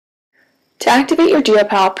To activate your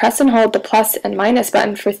GeoPal, press and hold the plus and minus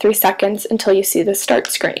button for 3 seconds until you see the start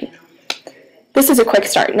screen. This is a quick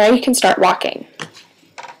start. Now you can start walking.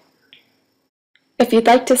 If you'd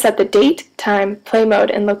like to set the date, time, play mode,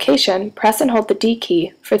 and location, press and hold the D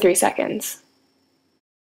key for 3 seconds.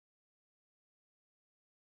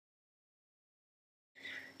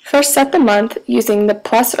 First, set the month using the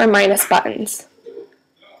plus or minus buttons.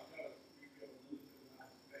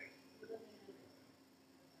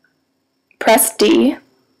 Press D,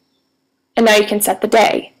 and now you can set the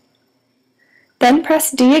day. Then press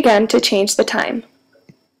D again to change the time.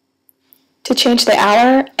 To change the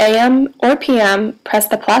hour, AM, or PM, press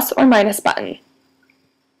the plus or minus button.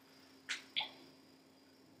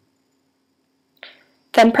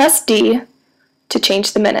 Then press D to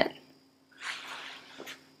change the minute.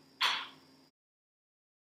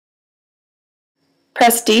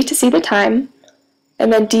 Press D to see the time,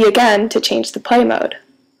 and then D again to change the play mode.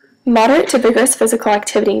 Moderate to vigorous physical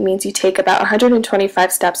activity means you take about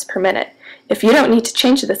 125 steps per minute. If you don't need to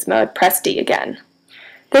change this mode, press D again.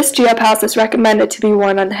 This GeoPalz is recommended to be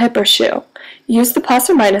worn on the hip or shoe. Use the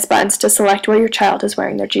plus or minus buttons to select where your child is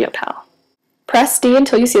wearing their GeoPal. Press D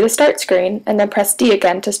until you see the start screen, and then press D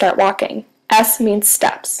again to start walking. S means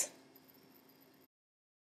steps.